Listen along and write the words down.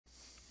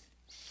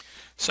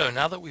So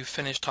now that we've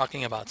finished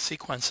talking about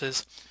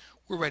sequences,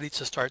 we're ready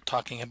to start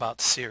talking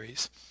about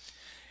series.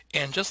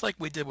 And just like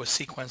we did with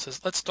sequences,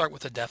 let's start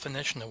with a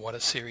definition of what a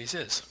series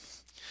is.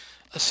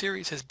 A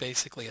series is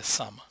basically a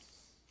sum.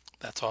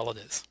 That's all it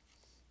is.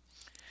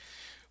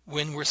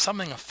 When we're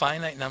summing a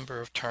finite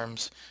number of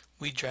terms,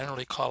 we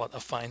generally call it a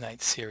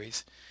finite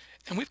series.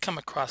 And we've come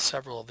across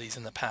several of these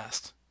in the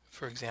past.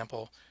 For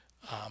example,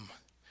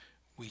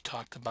 we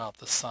talked about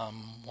the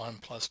sum 1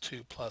 plus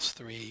 2 plus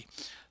 3 ...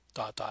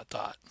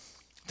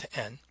 to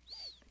n.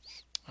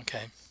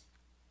 Okay,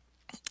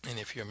 and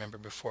if you remember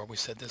before, we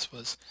said this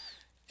was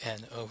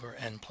n over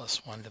n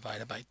plus 1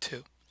 divided by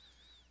 2.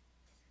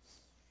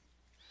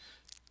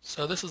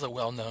 So this is a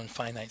well-known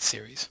finite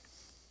series.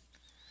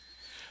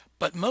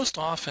 But most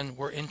often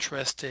we're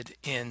interested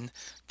in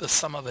the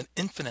sum of an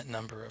infinite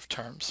number of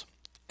terms.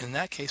 In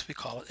that case, we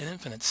call it an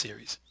infinite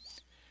series.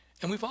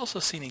 And we've also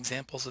seen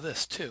examples of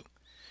this too.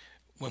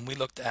 When we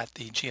looked at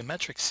the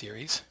geometric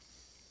series,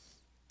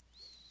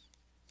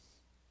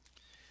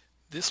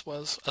 this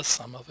was a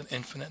sum of an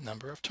infinite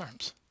number of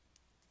terms.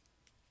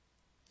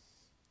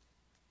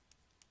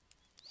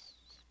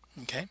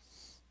 Okay?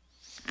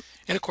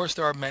 And of course,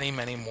 there are many,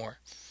 many more.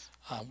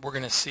 We're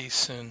going to see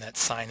soon that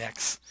sine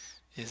x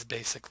is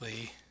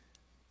basically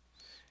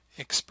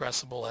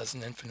expressible as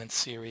an infinite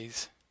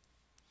series.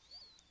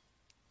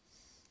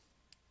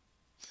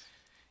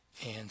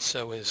 And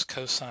so is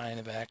cosine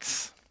of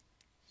x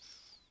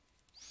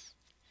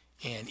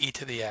and e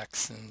to the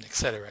x, and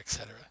etc.,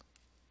 etc.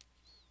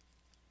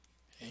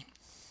 Okay.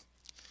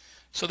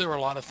 So there are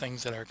a lot of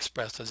things that are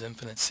expressed as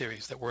infinite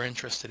series that we're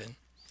interested in.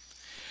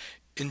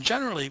 And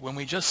generally, when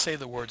we just say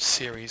the word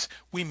series,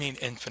 we mean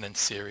infinite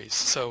series.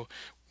 So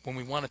when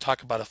we want to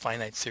talk about a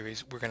finite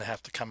series, we're going to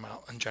have to come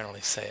out and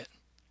generally say it.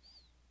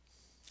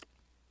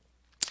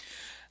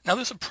 Now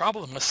there's a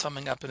problem with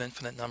summing up an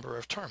infinite number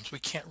of terms. We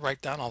can't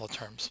write down all the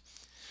terms.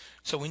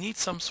 So we need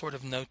some sort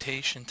of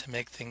notation to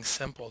make things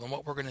simple. And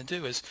what we're going to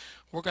do is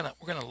we're going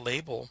to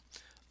label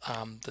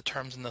the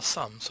terms in the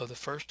sum. So the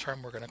first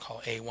term we're going to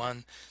call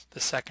A1,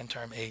 the second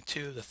term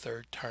A2, the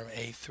third term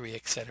A3,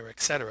 etc.,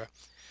 etc.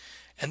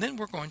 And then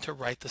we're going to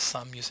write the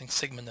sum using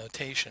sigma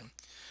notation.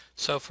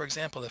 So for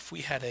example, if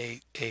we had a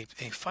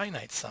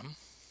finite sum,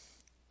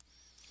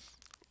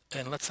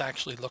 and let's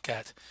actually look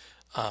at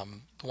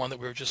the one that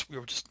we were just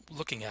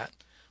looking at.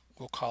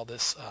 We'll call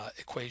this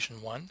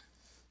equation 1.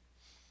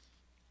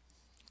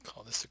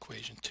 Call this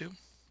equation 2.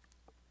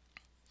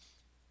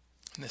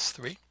 And this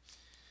 3.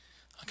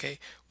 Okay,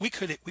 we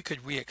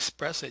could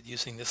re-express it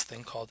using this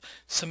thing called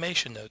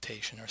summation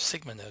notation or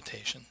sigma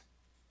notation.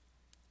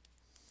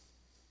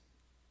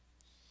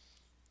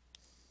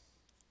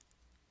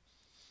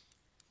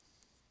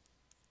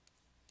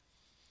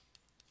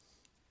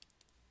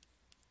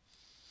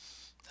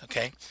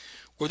 Okay,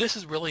 where this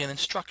is really an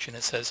instruction.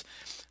 It says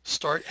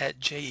start at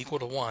j equal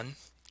to 1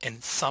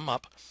 and sum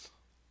up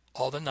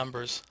all the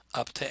numbers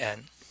up to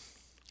n.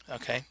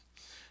 Okay,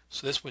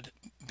 so this would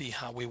be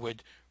how we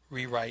would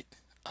rewrite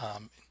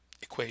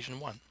equation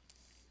 1.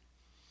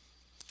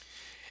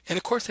 And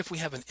of course, if we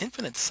have an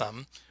infinite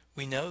sum,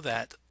 we know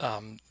that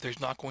there's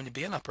not going to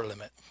be an upper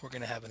limit. We're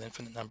going to have an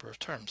infinite number of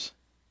terms.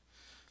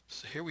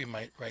 So here we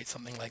might write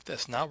something like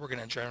this. Now we're going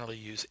to generally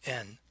use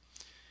n,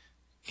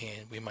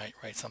 and we might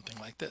write something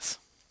like this.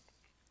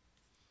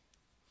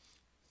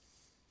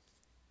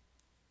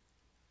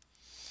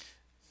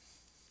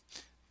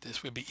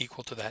 This would be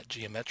equal to that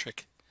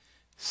geometric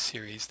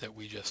series that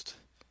we just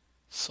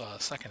saw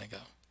a second ago.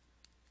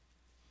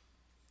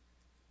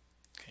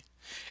 Okay.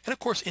 And of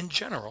course, in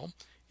general,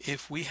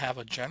 if we have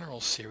a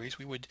general series,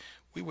 we would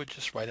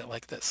just write it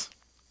like this.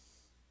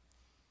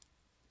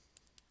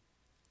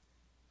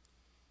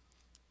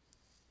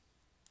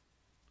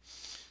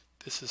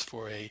 This is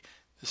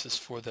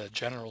for the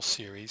general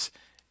series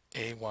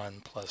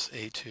A1 plus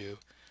A2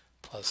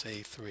 plus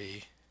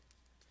A3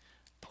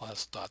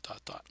 plus ...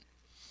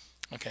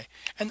 Okay,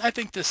 and I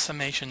think this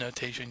summation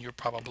notation you're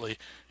probably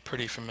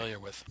pretty familiar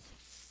with.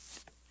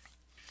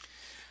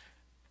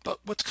 But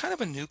what's kind of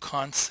a new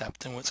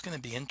concept and what's going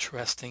to be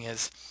interesting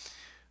is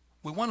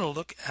we want to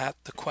look at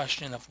the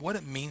question of what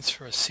it means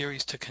for a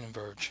series to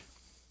converge.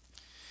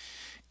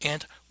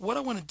 And what I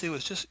want to do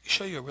is just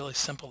show you a really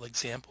simple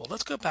example.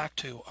 Let's go back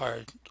to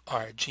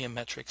our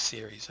geometric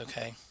series,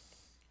 okay?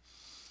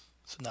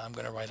 So now I'm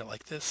going to write it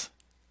like this.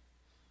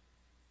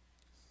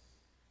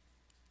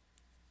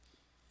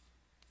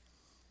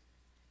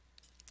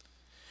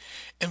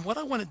 And what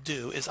I want to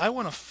do is I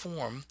want to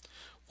form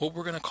what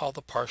we're going to call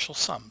the partial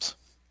sums.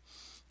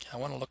 I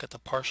want to look at the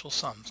partial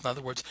sums. In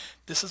other words,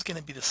 this is going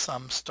to be the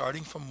sum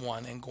starting from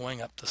 1 and going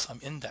up to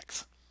some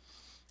index.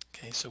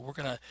 Okay, so we're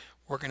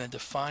going to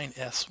define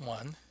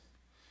S1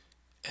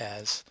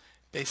 as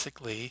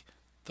basically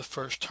the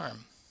first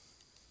term.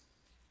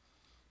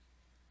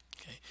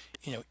 Okay,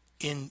 you know,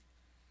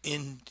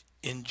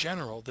 in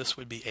general, this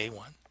would be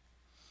A1.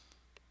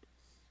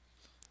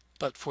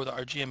 But for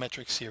our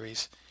geometric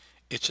series,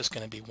 it's just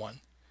going to be 1.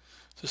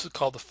 So this is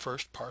called the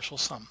first partial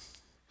sum.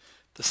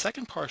 The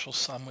second partial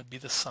sum would be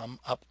the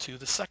sum up to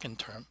the second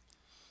term.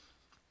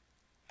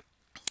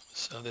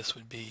 So this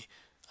would be,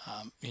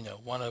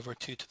 1 over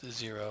 2 to the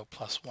 0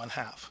 plus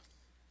 1/2.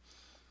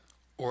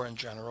 Or in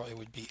general, it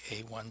would be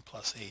a1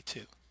 plus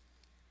a2.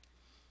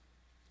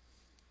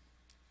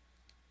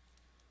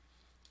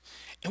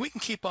 And we can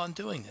keep on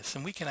doing this,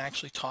 and we can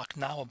actually talk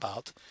now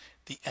about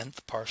the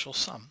nth partial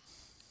sum.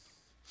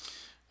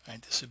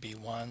 Right, this would be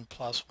 1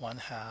 plus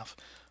 1/2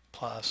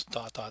 plus ...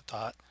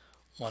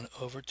 1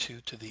 over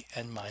 2 to the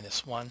n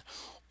minus 1,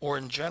 or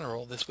in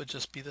general, this would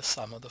just be the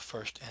sum of the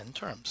first n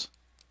terms.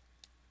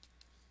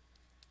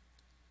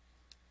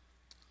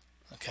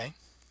 Okay?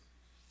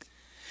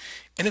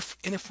 And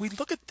if we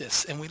look at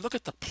this, and we look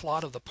at the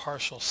plot of the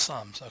partial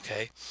sums,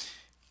 okay,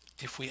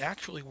 if we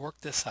actually work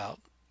this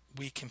out,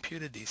 we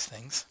computed these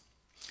things,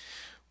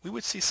 we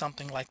would see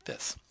something like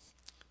this.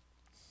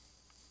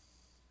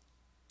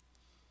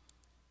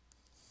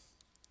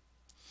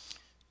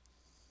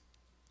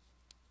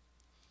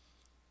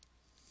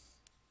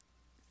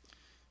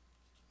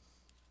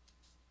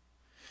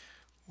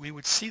 We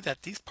would see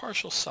that these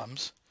partial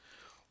sums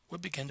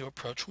would begin to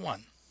approach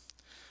 1.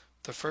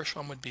 The first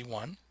one would be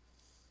 1.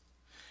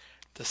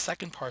 The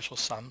second partial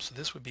sum, so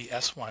this would be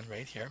S1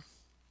 right here.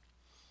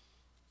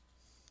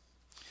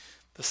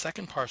 The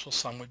second partial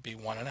sum would be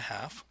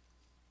 1.5.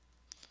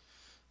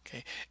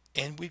 Okay,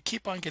 and we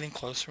keep on getting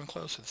closer and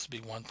closer. This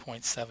would be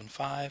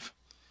 1.75.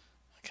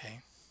 Okay,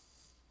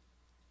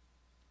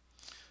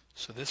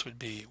 so this would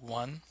be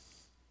 1.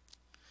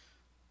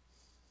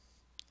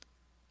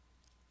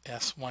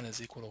 S1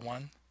 is equal to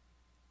 1.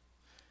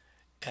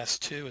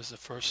 S2 is the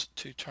first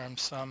two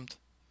terms summed.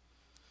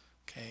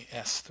 Okay,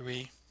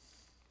 S3.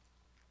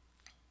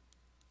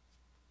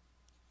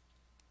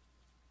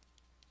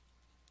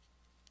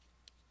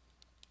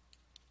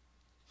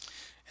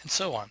 And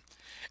so on.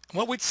 And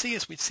what we'd see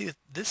is we'd see that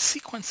this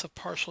sequence of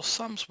partial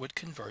sums would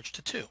converge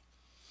to 2.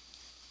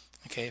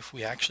 Okay, if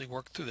we actually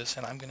work through this,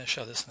 and I'm going to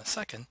show this in a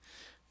second,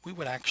 we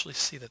would actually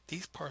see that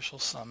these partial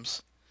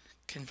sums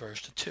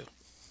converge to 2.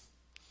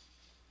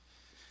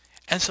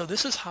 And so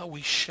this is how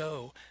we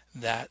show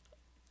that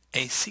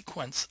a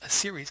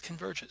series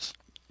converges.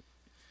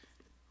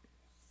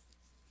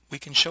 We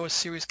can show a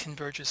series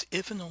converges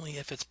if and only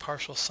if its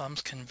partial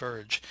sums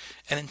converge.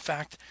 And in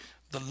fact,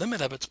 the limit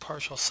of its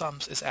partial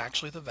sums is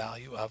actually the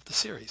value of the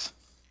series.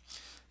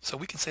 So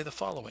we can say the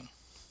following.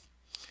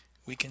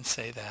 We can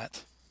say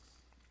that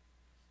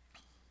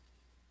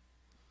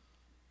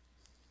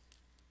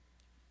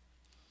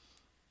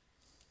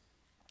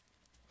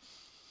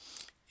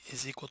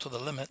is equal to the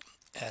limit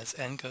as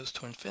n goes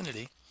to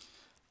infinity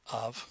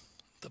of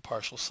the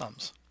partial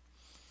sums.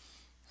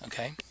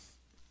 Okay?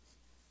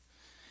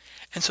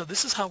 And so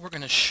this is how we're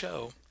going to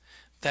show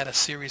that a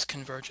series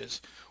converges.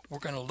 We're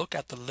going to look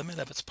at the limit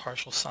of its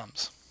partial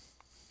sums.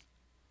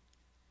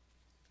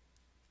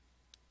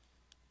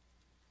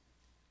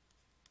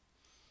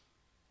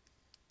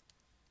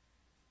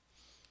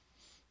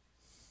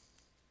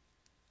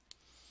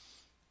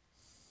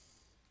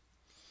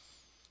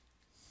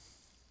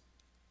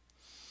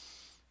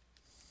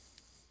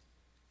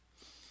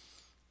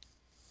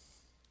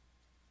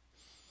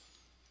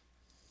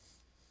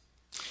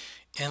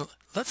 And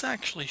let's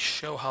actually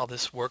show how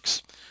this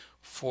works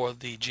for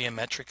the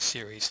geometric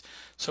series.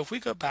 So if we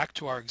go back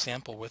to our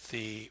example with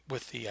the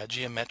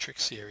geometric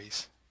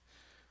series,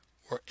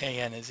 where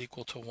an is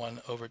equal to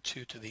 1 over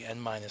 2 to the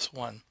n minus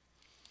 1,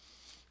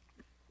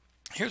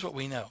 here's what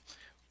we know.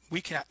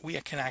 We can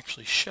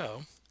actually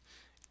show,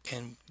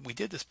 and we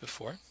did this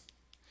before,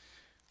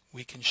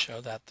 we can show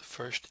that the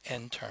first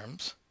n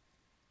terms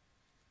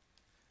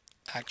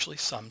actually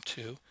sum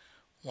to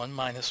 1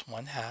 minus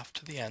 1/2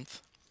 to the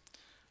nth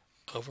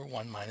over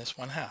 1 minus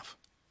 1/2.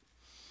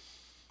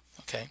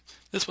 Okay,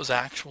 this was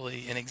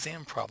actually an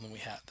exam problem we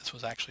had. This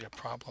was actually a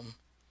problem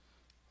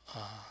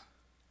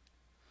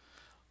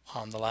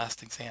on the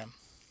last exam.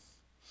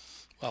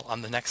 Well,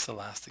 on the next to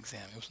last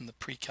exam. It was in the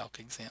pre-calc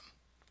exam.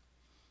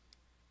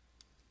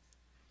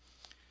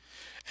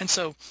 And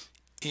so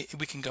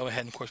we can go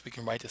ahead and, of course, we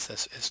can write this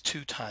as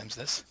 2 times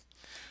this.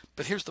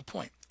 But here's the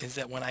point: is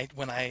that when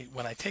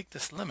I take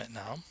this limit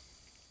now,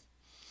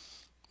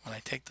 when I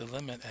take the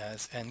limit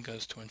as n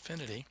goes to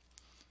infinity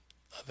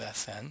of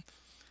Sn,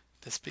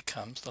 this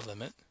becomes the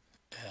limit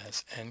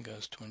as n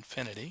goes to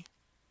infinity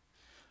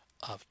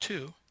of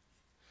 2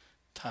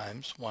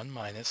 times 1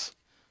 minus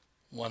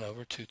 1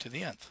 over 2 to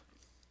the nth.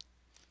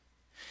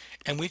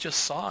 And we just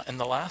saw in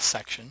the last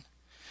section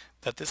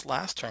that this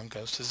last term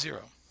goes to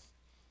 0.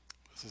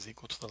 This is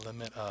equal to the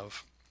limit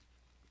of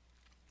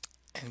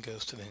n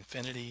goes to the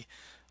infinity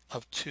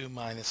of 2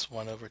 minus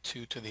 1 over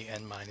 2 to the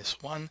n minus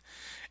 1.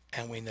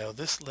 And we know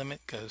this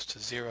limit goes to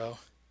 0,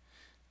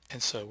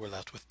 and so we're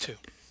left with 2.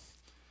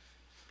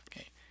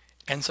 Okay.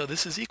 And so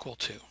this is equal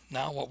to,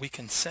 now what we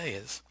can say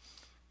is,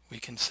 we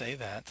can say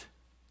that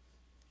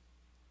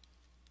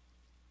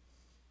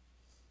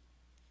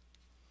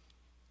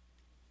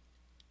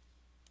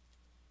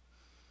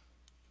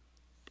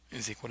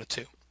is equal to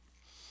 2.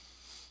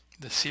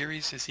 The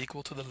series is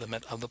equal to the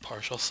limit of the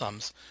partial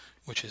sums,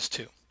 which is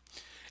 2.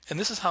 And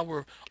this is how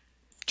we're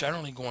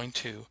generally going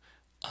to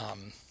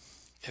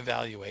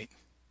evaluate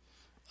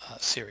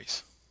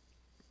series.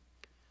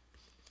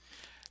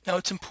 Now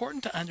it's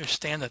important to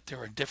understand that there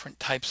are different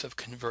types of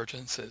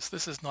convergences.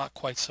 This is not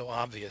quite so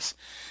obvious.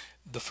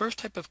 The first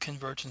type of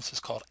convergence is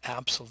called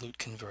absolute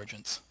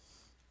convergence.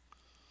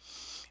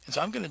 And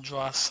so I'm going to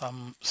draw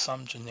some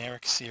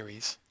generic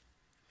series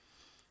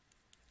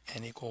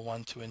n equal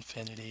 1 to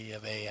infinity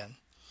of an.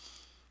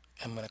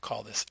 I'm going to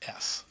call this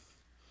S.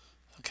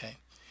 Okay.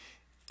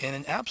 In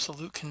an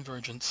absolute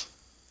convergence,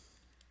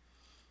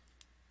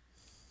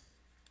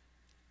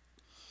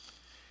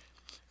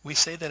 we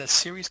say that a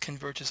series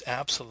converges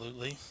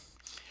absolutely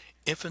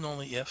if and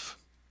only if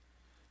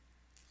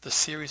the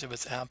series of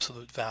its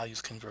absolute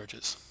values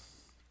converges.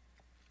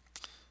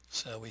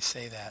 So we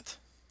say that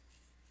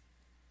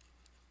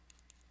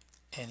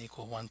n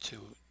equal 1 to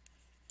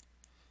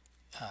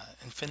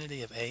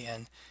infinity of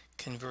an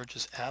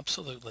converges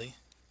absolutely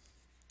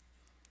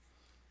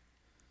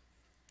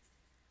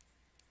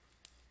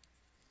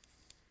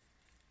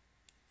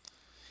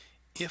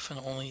if and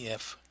only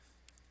if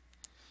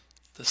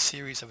the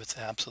series of its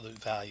absolute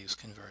values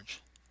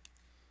converge.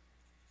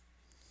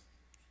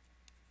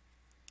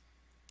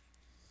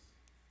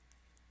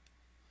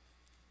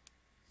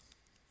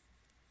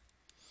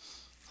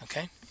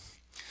 Okay?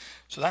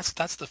 So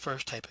that's the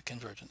first type of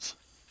convergence.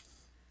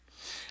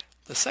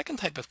 The second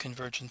type of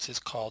convergence is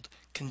called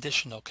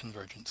conditional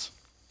convergence.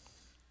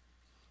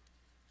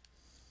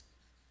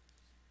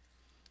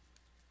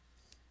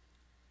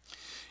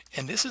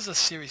 And this is a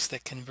series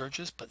that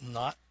converges but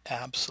not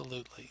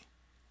absolutely.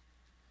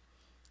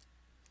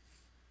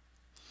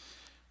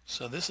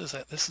 So this is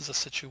a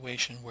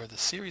situation where the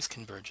series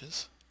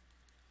converges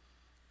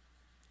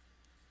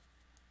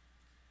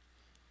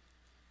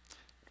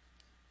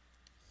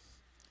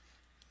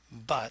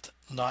but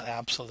not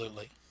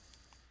absolutely.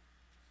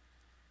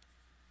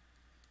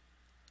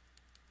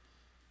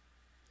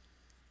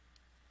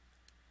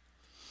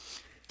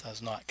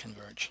 Does not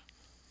converge.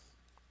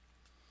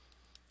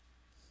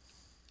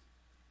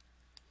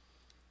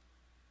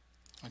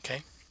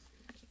 Okay?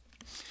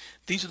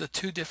 These are the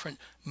two different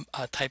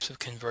types of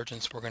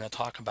convergence we're going to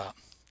talk about.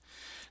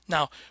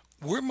 Now,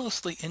 we're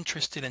mostly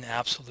interested in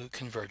absolute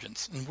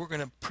convergence, and we're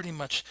going to pretty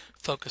much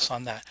focus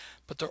on that.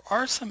 But there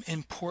are some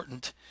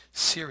important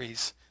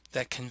series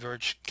that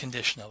converge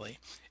conditionally,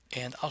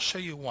 and I'll show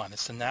you one.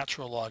 It's the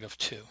natural log of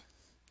 2.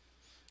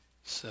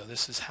 So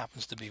this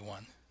happens to be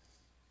one.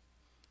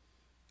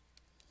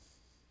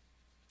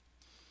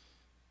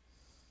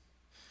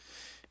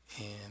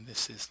 And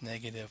this is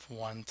negative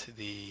 1 to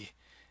the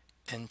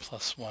n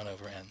plus 1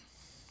 over n.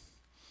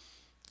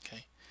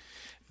 Okay.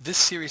 This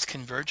series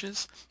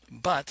converges,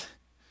 but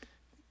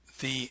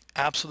the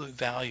absolute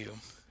value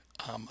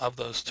of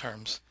those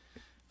terms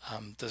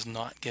does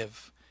not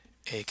give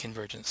a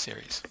convergent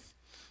series.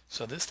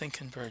 So this thing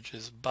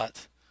converges,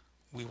 but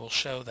we will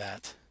show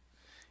that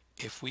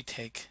if we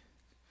take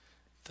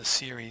the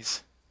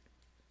series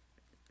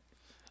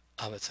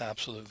of its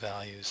absolute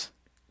values,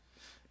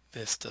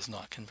 this does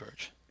not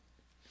converge.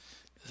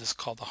 This is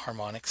called the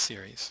harmonic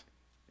series.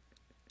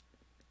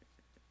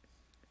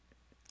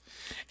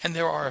 And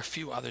there are a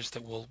few others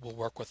that we'll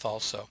work with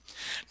also.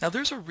 Now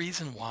there's a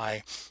reason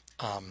why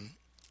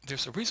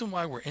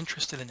we're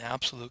interested in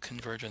absolute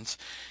convergence,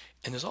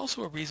 and there's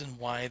also a reason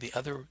why the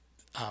other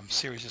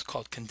series is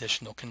called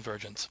conditional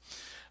convergence.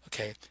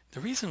 Okay, the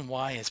reason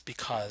why is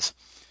because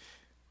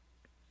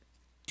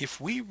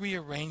if we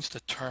rearrange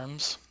the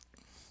terms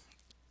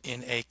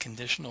in a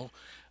conditionally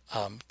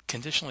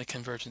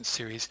convergent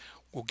series,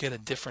 we'll get a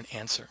different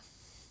answer.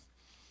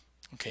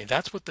 Okay,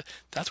 that's what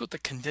the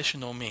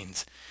conditional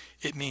means.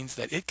 It means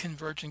that it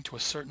converging to a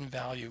certain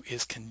value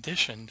is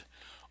conditioned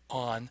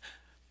on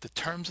the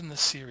terms in the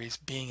series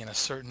being in a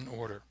certain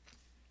order.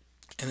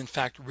 And in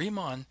fact,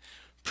 Riemann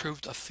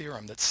proved a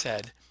theorem that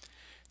said,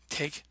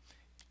 take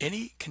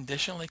any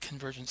conditionally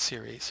convergent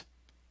series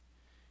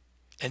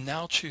and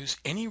now choose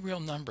any real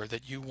number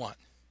that you want,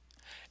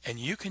 and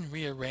you can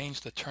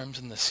rearrange the terms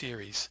in the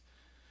series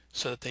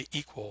so that they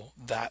equal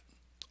that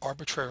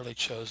arbitrarily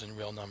chosen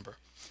real number.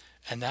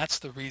 And that's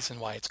the reason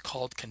why it's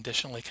called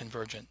conditionally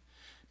convergent,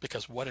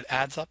 because what it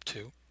adds up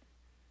to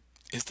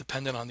is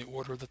dependent on the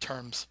order of the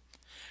terms.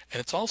 And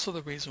it's also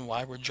the reason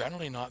why we're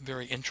generally not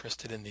very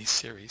interested in these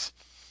series,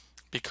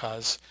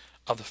 because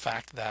of the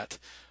fact that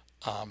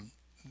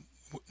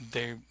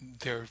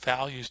their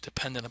values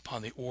dependent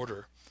upon the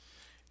order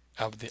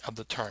of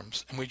the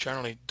terms, and we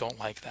generally don't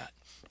like that.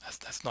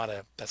 That's not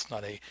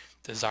a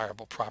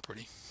desirable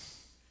property.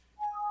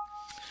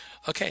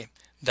 Okay,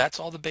 that's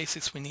all the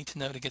basics we need to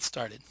know to get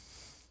started.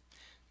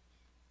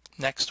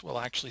 Next, we'll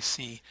actually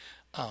see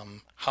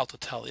how to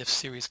tell if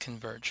series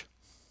converge.